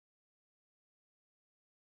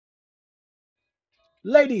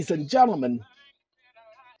Ladies and gentlemen,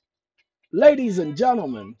 ladies and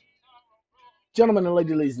gentlemen, gentlemen and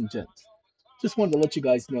ladies and gents, just wanted to let you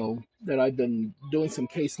guys know that I've been doing some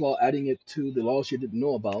case law, adding it to the laws you didn't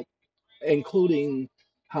know about, including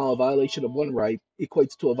how a violation of one right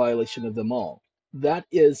equates to a violation of them all. That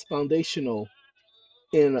is foundational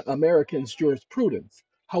in Americans' jurisprudence.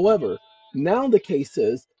 However, now the case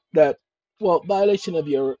is that, well, violation of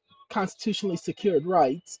your constitutionally secured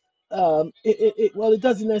rights, well, it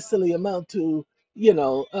doesn't necessarily amount to,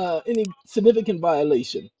 any significant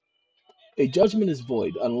violation. A judgment is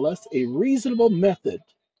void unless a reasonable method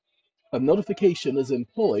of notification is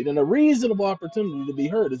employed and a reasonable opportunity to be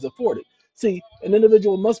heard is afforded. See, an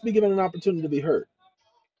individual must be given an opportunity to be heard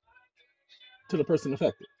to the person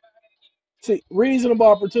affected. See, reasonable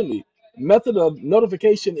opportunity. Method of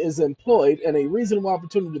notification is employed and a reasonable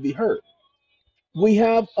opportunity to be heard. We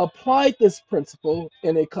have applied this principle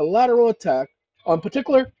in a collateral attack on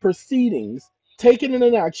particular proceedings taken in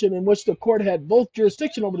an action in which the court had both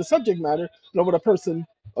jurisdiction over the subject matter and over the person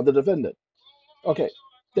of the defendant. Okay,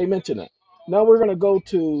 they mentioned that. Now we're going to go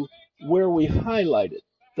to where we highlighted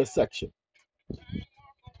the section.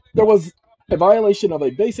 There was a violation of a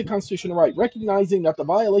basic constitutional right. Recognizing that the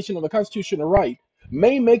violation of a constitutional right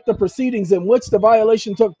may make the proceedings in which the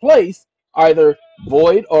violation took place either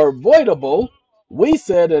void or voidable, we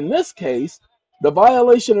said in this case, the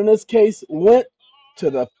violation in this case went to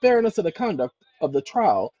the fairness of the conduct of the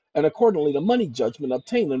trial, and accordingly, the money judgment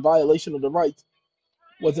obtained in violation of the rights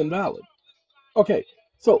was invalid. Okay,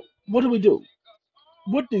 so what do we do?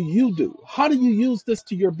 What do you do? How do you use this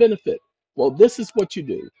to your benefit? Well, this is what you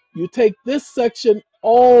do. You take this section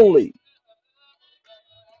only,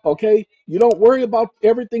 okay? You don't worry about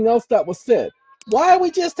everything else that was said. Why are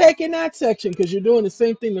we just taking that section? Because you're doing the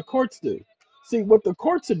same thing the courts do. See, what the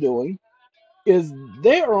courts are doing is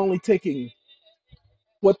they are only taking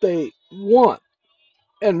what they want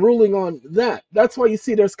and ruling on that. That's why you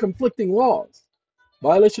see there's conflicting laws.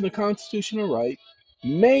 Violation of constitutional right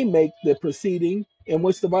may make the proceeding in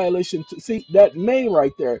which the violation, see that may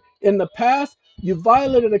right there. In the past, you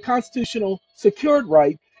violated a constitutional secured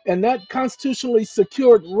right, and that constitutionally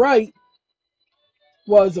secured right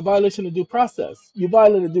was a violation of due process. You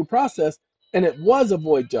violated due process, and it was a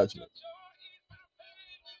void judgment.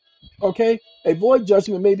 Okay? A void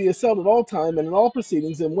judgment may be assailed at all time and in all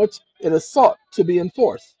proceedings in which it is sought to be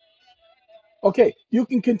enforced. Okay, you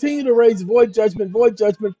can continue to raise void judgment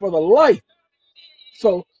for the life.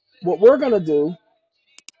 So what we're going to do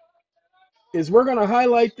is we're going to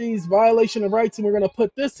highlight these violation of rights, and we're going to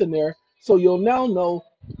put this in there so you'll now know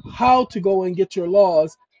how to go and get your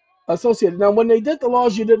laws associated. Now, when they did the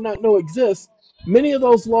laws you did not know exist, many of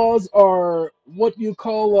those laws are what you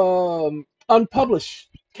call unpublished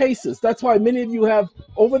cases. That's why many of you have,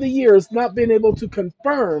 over the years, not been able to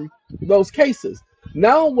confirm those cases.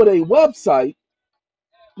 Now, with a website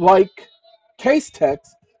like Case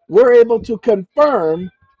Text, we're able to confirm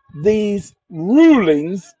these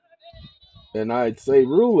rulings, and I'd say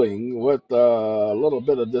ruling with a little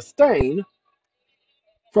bit of disdain,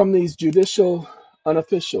 from these judicial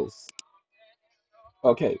unofficials.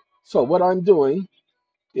 Okay, so what I'm doing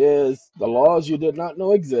is the laws you did not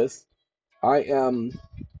know exist. I am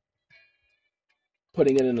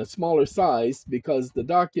putting it in a smaller size because the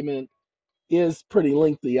document is pretty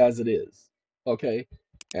lengthy as it is. Okay,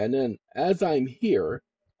 and then as I'm here,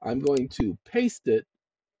 I'm going to paste it.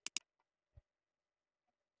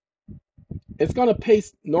 It's going to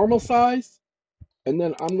paste normal size, and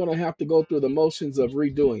then I'm going to have to go through the motions of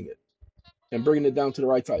redoing it and bringing it down to the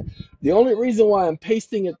right side. The only reason why I'm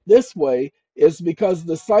pasting it this way is because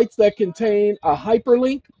the sites that contain a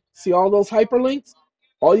hyperlink, see all those hyperlinks?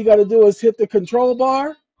 All you got to do is hit the control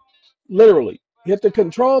bar, literally, hit the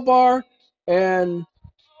control bar and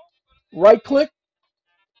right click,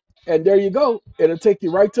 and there you go. It'll take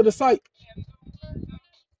you right to the site.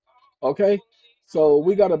 Okay, so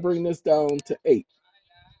we got to bring this down to 8.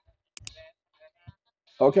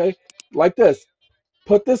 Okay, like this.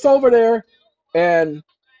 Put this over there, and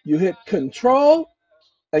you hit control,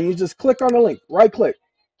 and you just click on the link, right click,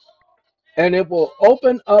 and it will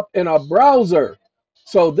open up in a browser.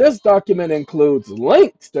 So this document includes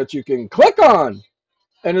links that you can click on,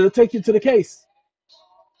 and it'll take you to the case.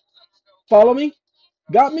 Follow me?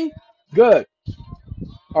 Got me? Good.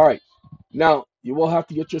 All right. Now, you will have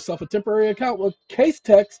to get yourself a temporary account with Case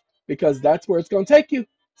Text because that's where it's going to take you.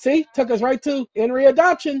 See? Took us right to in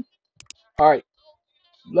readoption. All right.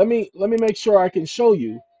 Let me make sure I can show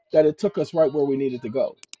you that it took us right where we needed to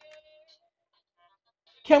go.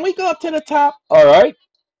 Can we go up to the top? All right.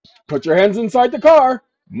 Put your hands inside the car.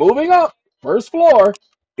 Moving up. First floor.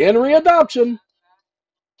 In readoption.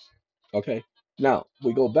 Okay. Now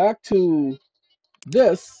we go back to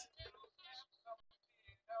this.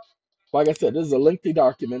 Like I said, this is a lengthy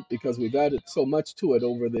document because we've added so much to it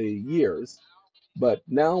over the years. But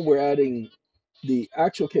now we're adding the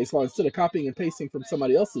actual case law instead of copying and pasting from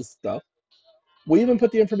somebody else's stuff. We even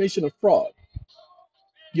put the information of fraud.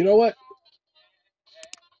 You know what?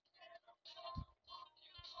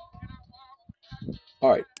 All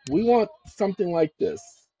right. We want something like this.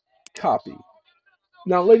 Copy.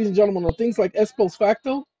 Now, ladies and gentlemen, on things like ex post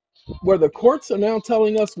facto, where the courts are now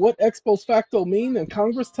telling us what ex post facto mean and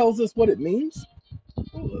Congress tells us what it means.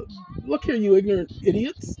 Look here, you ignorant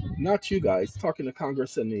idiots. Not you guys talking to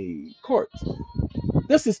Congress and the courts.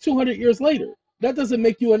 This is 200 years later. That doesn't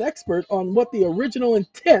make you an expert on what the original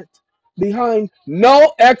intent behind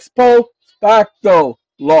no ex post facto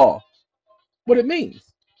law, what it means.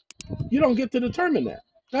 You don't get to determine that.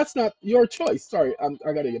 That's not your choice. Sorry,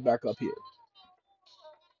 I got to get back up here.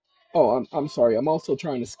 Oh, I'm sorry. I'm also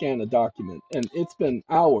trying to scan a document, and it's been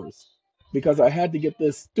hours because I had to get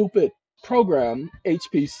this stupid program,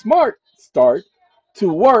 HP Smart Start,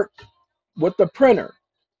 to work with the printer.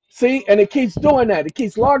 See, and it keeps doing that. It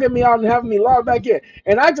keeps logging me out and having me log back in,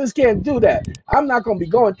 and I just can't do that. I'm not gonna be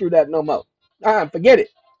going through that no more. Forget it.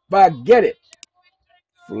 But I get it,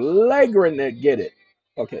 flagrant that get it.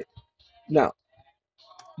 Okay, now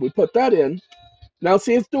we put that in. Now,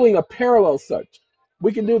 see, it's doing a parallel search.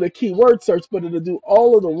 We can do the keyword search, but it'll do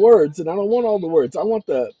all of the words, and I don't want all the words. I want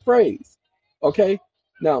the phrase. Okay?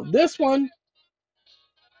 Now, this one,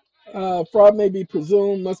 fraud may be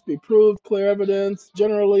presumed, must be proved, clear evidence.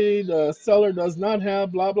 Generally, the seller does not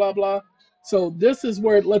have blah, blah, blah. So this is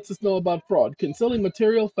where it lets us know about fraud. Concealing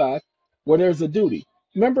material fact where there's a duty.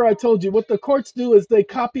 Remember I told you what the courts do is they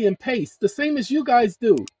copy and paste, the same as you guys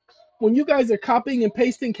do. When you guys are copying and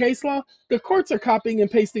pasting case law, the courts are copying and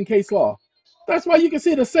pasting case law. That's why you can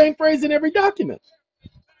see the same phrase in every document.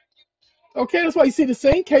 Okay, that's why you see the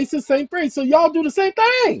same cases, same phrase. So y'all do the same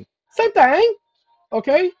thing. Same thing.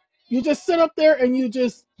 Okay? You just sit up there and you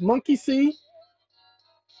just monkey see,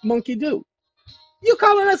 monkey do. You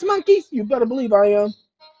calling us monkeys? You better believe I am.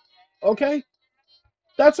 Okay?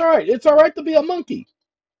 That's all right. It's all right to be a monkey.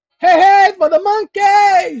 Hey, hey, for the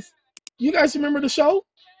monkeys! You guys remember the show?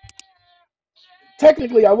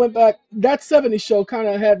 Technically, I went back. That 70s show kind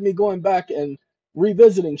of had me going back and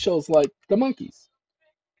revisiting shows like The Monkees.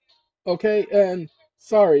 Okay? And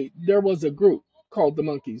sorry, there was a group called The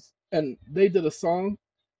Monkees, and they did a song,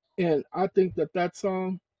 and I think that that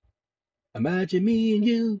song, Imagine Me and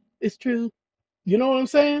You, it's true. You know what I'm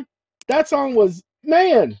saying? That song was,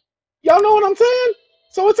 man, y'all know what I'm saying?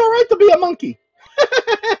 So it's all right to be a monkey.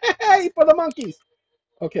 Hey, for the monkeys.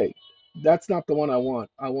 Okay, that's not the one I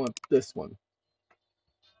want. I want this one.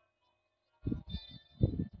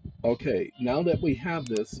 Okay, now that we have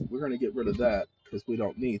this, we're going to get rid of that because we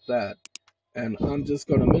don't need that. And I'm just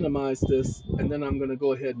going to minimize this, and then I'm going to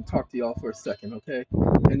go ahead and talk to y'all for a second, okay?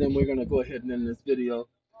 And then we're going to go ahead and end this video.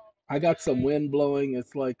 I got some wind blowing.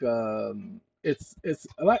 It's like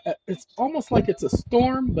it's almost like it's a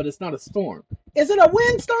storm, but it's not a storm. Is it a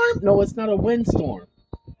windstorm? No, it's not a windstorm.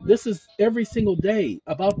 This is every single day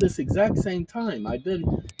about this exact same time.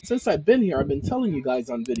 Since I've been here, I've been telling you guys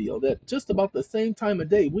on video that just about the same time of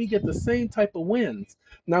day, we get the same type of winds.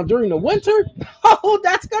 Now during the winter, oh,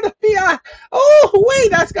 that's gonna be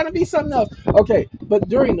that's gonna be something else. Okay, but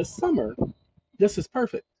during the summer, this is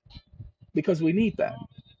perfect because we need that.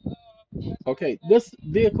 Okay, this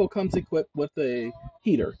vehicle comes equipped with a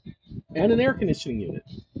heater and an air conditioning unit.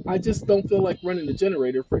 I just don't feel like running the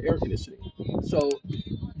generator for air conditioning. So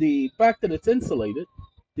the fact that it's insulated,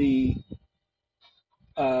 the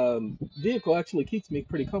vehicle actually keeps me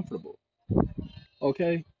pretty comfortable.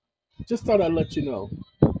 Okay, just thought I'd let you know.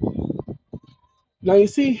 Now you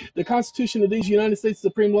see, the Constitution of these United States is the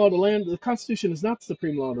supreme law of the land. The Constitution is not the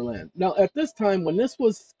supreme law of the land. Now at this time, when this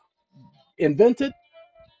was invented,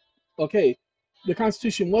 okay, the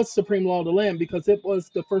Constitution was supreme law of the land because it was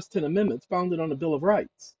the first 10 amendments founded on the Bill of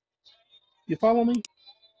Rights. You follow me?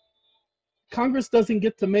 Congress doesn't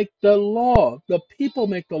get to make the law. The people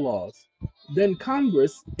make the laws. Then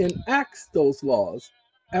Congress enacts those laws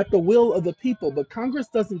at the will of the people. But Congress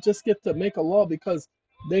doesn't just get to make a law because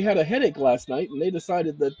they had a headache last night and they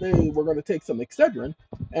decided that they were going to take some Excedrin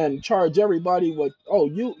and charge everybody with, oh,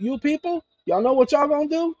 you people, y'all know what y'all going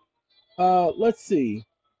to do? Let's see.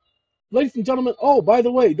 Ladies and gentlemen, oh, by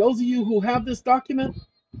the way, those of you who have this document,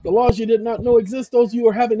 the laws you did not know exist, those of you who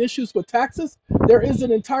are having issues with taxes, there is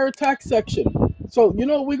an entire tax section. So you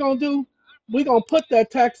know what we're going to do? We're going to put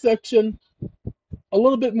that tax section a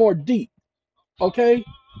little bit more deep, okay?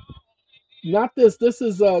 Not this. This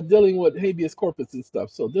is dealing with habeas corpus and stuff.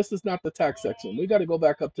 So this is not the tax section. We got to go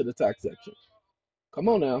back up to the tax section. Come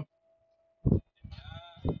on now.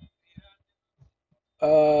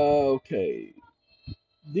 Okay.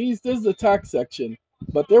 This is the tax section,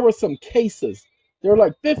 but there were some cases. There were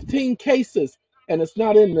like 15 cases, and it's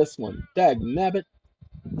not in this one. Dag nabbit.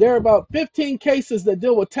 There are about 15 cases that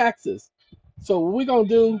deal with taxes. So what we're gonna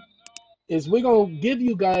do is we're gonna give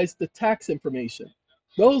you guys the tax information.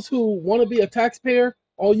 Those who want to be a taxpayer,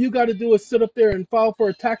 all you got to do is sit up there and file for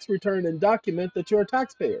a tax return and document that you're a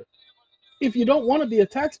taxpayer. If you don't want to be a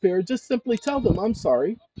taxpayer, just simply tell them, I'm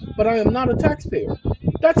sorry, but I am not a taxpayer.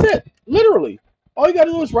 That's it. Literally. All you got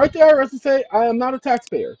to do is write the IRS and say, I am not a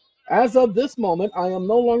taxpayer. As of this moment, I am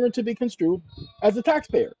no longer to be construed as a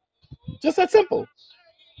taxpayer. Just that simple.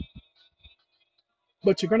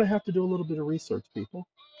 But you're going to have to do a little bit of research, people.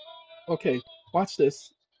 Okay, watch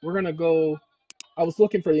this. We're going to go. I was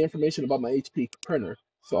looking for the information about my HP printer,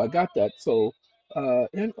 so I got that. So,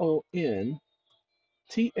 NonTaxPayer.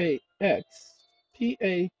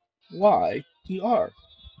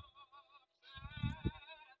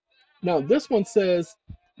 Now, this one says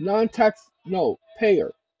non-tax, no,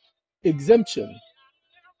 payer, exemption,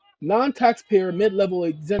 non-taxpayer mid-level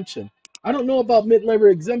exemption. I don't know about mid-level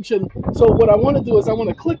exemption, so what I want to do is I want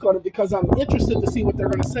to click on it because I'm interested to see what they're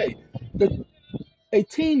going to say. A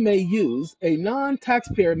team may use a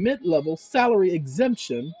non-taxpayer mid-level salary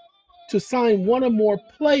exemption to sign one or more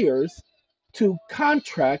players to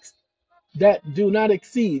contracts that do not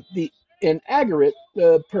exceed the in aggregate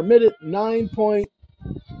the permitted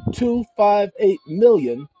 9.258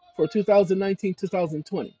 million for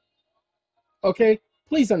 2019-2020. Okay,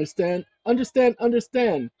 please understand.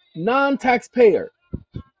 Non-taxpayer.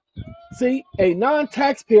 See, a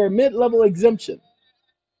non-taxpayer mid-level exemption.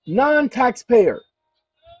 Non-taxpayer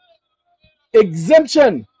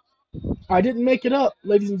exemption. I didn't make it up,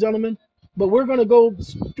 ladies and gentlemen, but we're going to go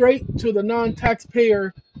straight to the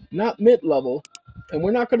non-taxpayer, not mid-level, and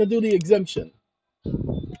we're not going to do the exemption.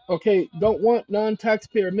 Okay, don't want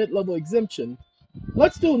non-taxpayer mid-level exemption.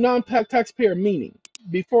 Let's do non-taxpayer meaning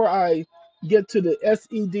before I get to the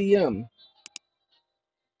SEDM.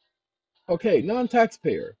 Okay,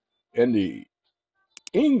 non-taxpayer. In the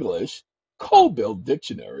English Co-Build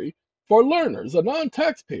Dictionary for learners, a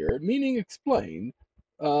non-taxpayer meaning explained.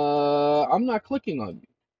 I'm not clicking on you.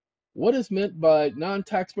 What is meant by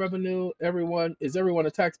non-tax revenue? Everyone a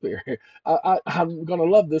taxpayer? I'm gonna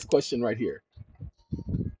love this question right here.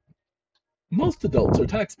 Most adults are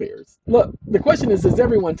taxpayers. Look, the question is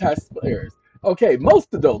everyone taxpayers? Okay,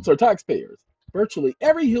 most adults are taxpayers. Virtually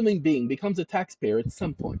every human being becomes a taxpayer at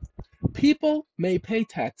some point. People may pay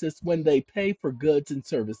taxes when they pay for goods and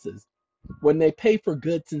services. When they pay for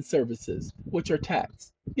goods and services, which are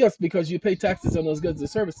taxed. Yes, because you pay taxes on those goods and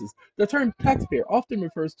services. The term taxpayer often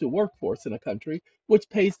refers to a workforce in a country which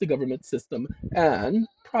pays the government system and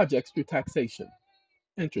projects through taxation.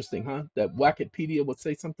 Interesting, huh? That Wikipedia would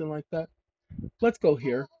say something like that. Let's go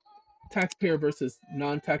here. Taxpayer versus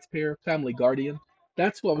non-taxpayer, family guardian.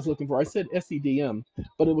 That's what I was looking for. I said SEDM,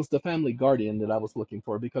 but it was the family guardian that I was looking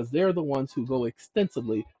for because they're the ones who go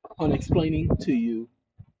extensively on explaining to you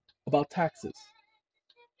about taxes.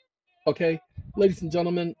 Okay, ladies and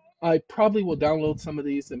gentlemen, I probably will download some of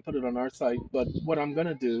these and put it on our site, but what I'm going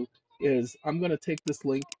to do is I'm going to take this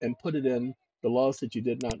link and put it in the laws that you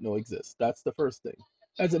did not know exist. That's the first thing.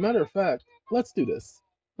 As a matter of fact, let's do this.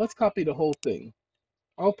 Let's copy the whole thing.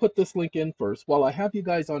 I'll put this link in first while I have you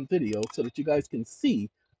guys on video so that you guys can see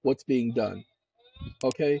what's being done.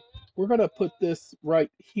 Okay, we're going to put this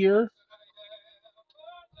right here.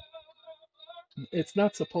 It's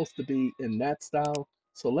not supposed to be in that style,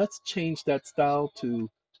 so let's change that style to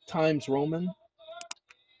Times Roman.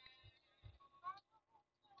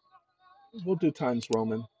 We'll do Times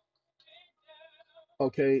Roman.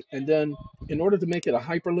 Okay, and then in order to make it a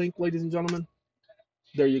hyperlink, ladies and gentlemen,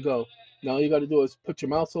 there you go. Now all you got to do is put your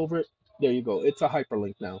mouse over it. There you go. It's a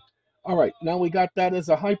hyperlink now. All right, now we got that as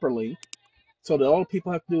a hyperlink, so that all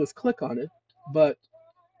people have to do is click on it. But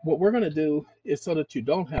what we're going to do is so that you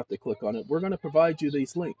don't have to click on it, we're going to provide you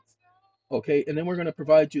these links. Okay, and then we're going to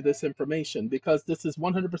provide you this information because this is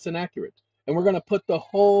 100% accurate. And we're going to put the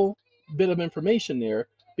whole bit of information there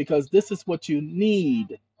because this is what you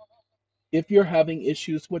need if you're having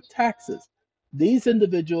issues with taxes. These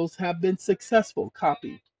individuals have been successful.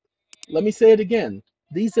 Copy. Let me say it again.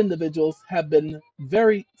 These individuals have been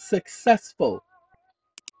very successful.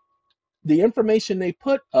 The information they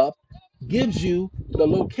put up gives you the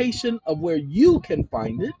location of where you can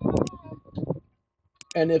find it.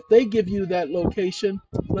 And if they give you that location,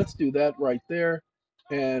 let's do that right there.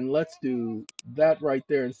 And let's do that right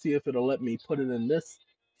there and see if it'll let me put it in this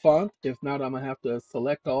font. If not, I'm gonna have to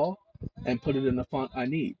select all and put it in the font I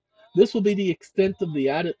need. This will be the extent of the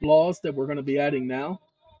added laws that we're gonna be adding now.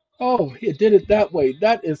 Oh, it did it that way.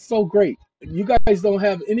 That is so great. You guys don't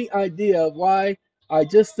have any idea why I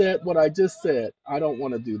just said what I just said. I don't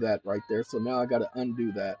want to do that right there. So now I got to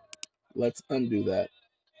undo that. Let's undo that.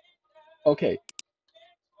 Okay,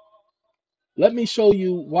 let me show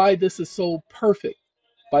you why this is so perfect.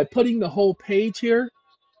 By putting the whole page here,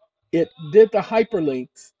 it did the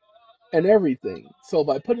hyperlinks and everything. So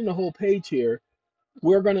by putting the whole page here,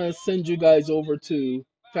 we're going to send you guys over to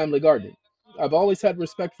Family Guardian. I've always had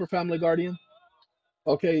respect for Family Guardian.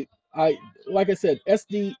 Okay, I like I said,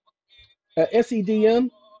 SEDM,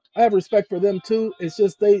 I have respect for them too. It's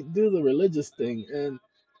just they do the religious thing. And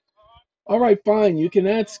all right, fine, you can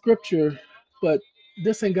add scripture, but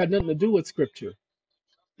this ain't got nothing to do with scripture.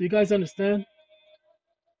 Do you guys understand?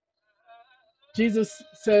 Jesus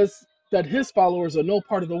says that his followers are no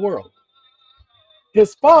part of the world.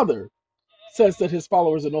 His Father says that his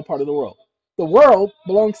followers are no part of the world. The world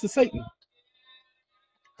belongs to Satan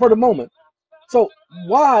for the moment. So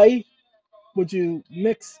why would you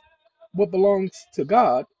mix what belongs to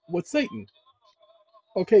God with Satan?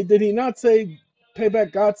 Okay, did he not say pay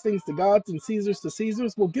back God's things to God's and Caesar's to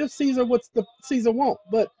Caesar's? Well, give Caesar what the Caesar won't,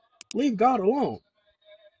 but leave God alone.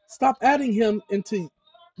 Stop adding him into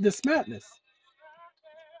this madness.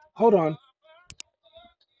 Hold on.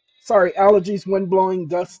 Sorry, allergies, wind blowing,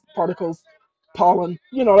 dust, particles, pollen,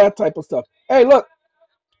 that type of stuff. Hey, look,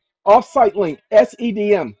 off-site link,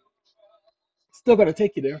 SEDM. Still got to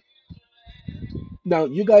take you there. Now,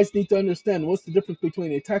 you guys need to understand what's the difference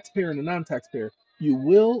between a taxpayer and a non-taxpayer. You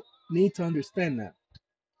will need to understand that.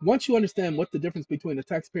 Once you understand what the difference between a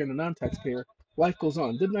taxpayer and a non-taxpayer, life goes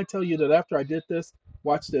on. Didn't I tell you that after I did this,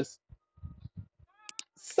 watch this.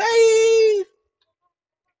 Save!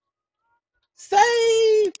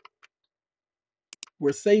 Save!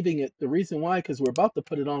 We're saving it. The reason why, because we're about to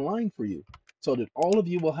put it online for you so that all of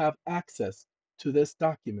you will have access to this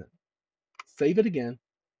document. Save it again.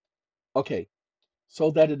 Okay,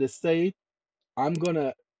 so that it is saved, I'm going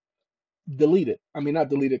to delete it. I mean, not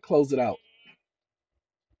delete it, close it out.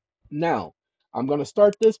 Now, I'm going to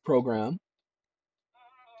start this program.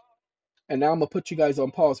 And now I'm going to put you guys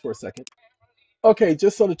on pause for a second. Okay,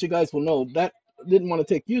 just so that you guys will know, that didn't want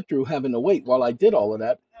to take you through having to wait while I did all of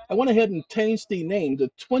that. I went ahead and changed the name to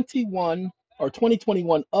 21 or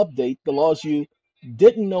 2021 update, the laws you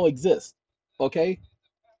didn't know exist. Okay,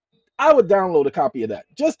 I would download a copy of that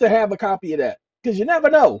just to have a copy of that because you never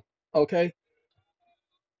know. Okay,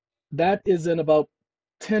 that is in about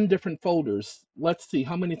 10 different folders. Let's see,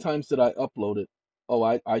 how many times did I upload it? Oh,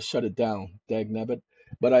 I shut it down, dagnabbit.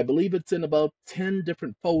 But I believe it's in about 10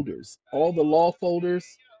 different folders. All the law folders,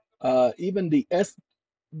 even the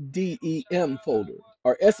SDEM folder,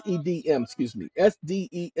 or SEDM, excuse me,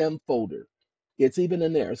 SDEM folder. It's even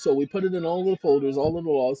in there. So we put it in all the folders, all of the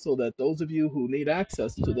laws, so that those of you who need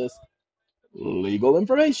access to this legal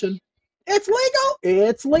information, it's legal.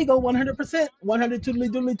 It's legal, 100%,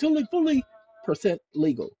 100 fully percent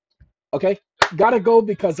legal. Okay, gotta go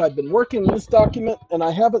because I've been working on this document and I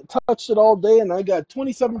haven't touched it all day, and I got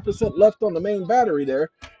 27% left on the main battery there,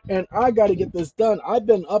 and I got to get this done. I've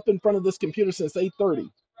been up in front of this computer since 8:30.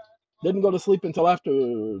 Didn't go to sleep until after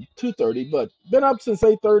 2:30, but been up since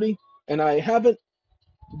 8:30, and I haven't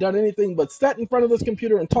done anything but sat in front of this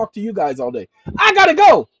computer and talk to you guys all day. I gotta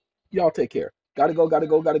go. Y'all take care. Gotta go, gotta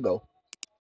go, gotta go.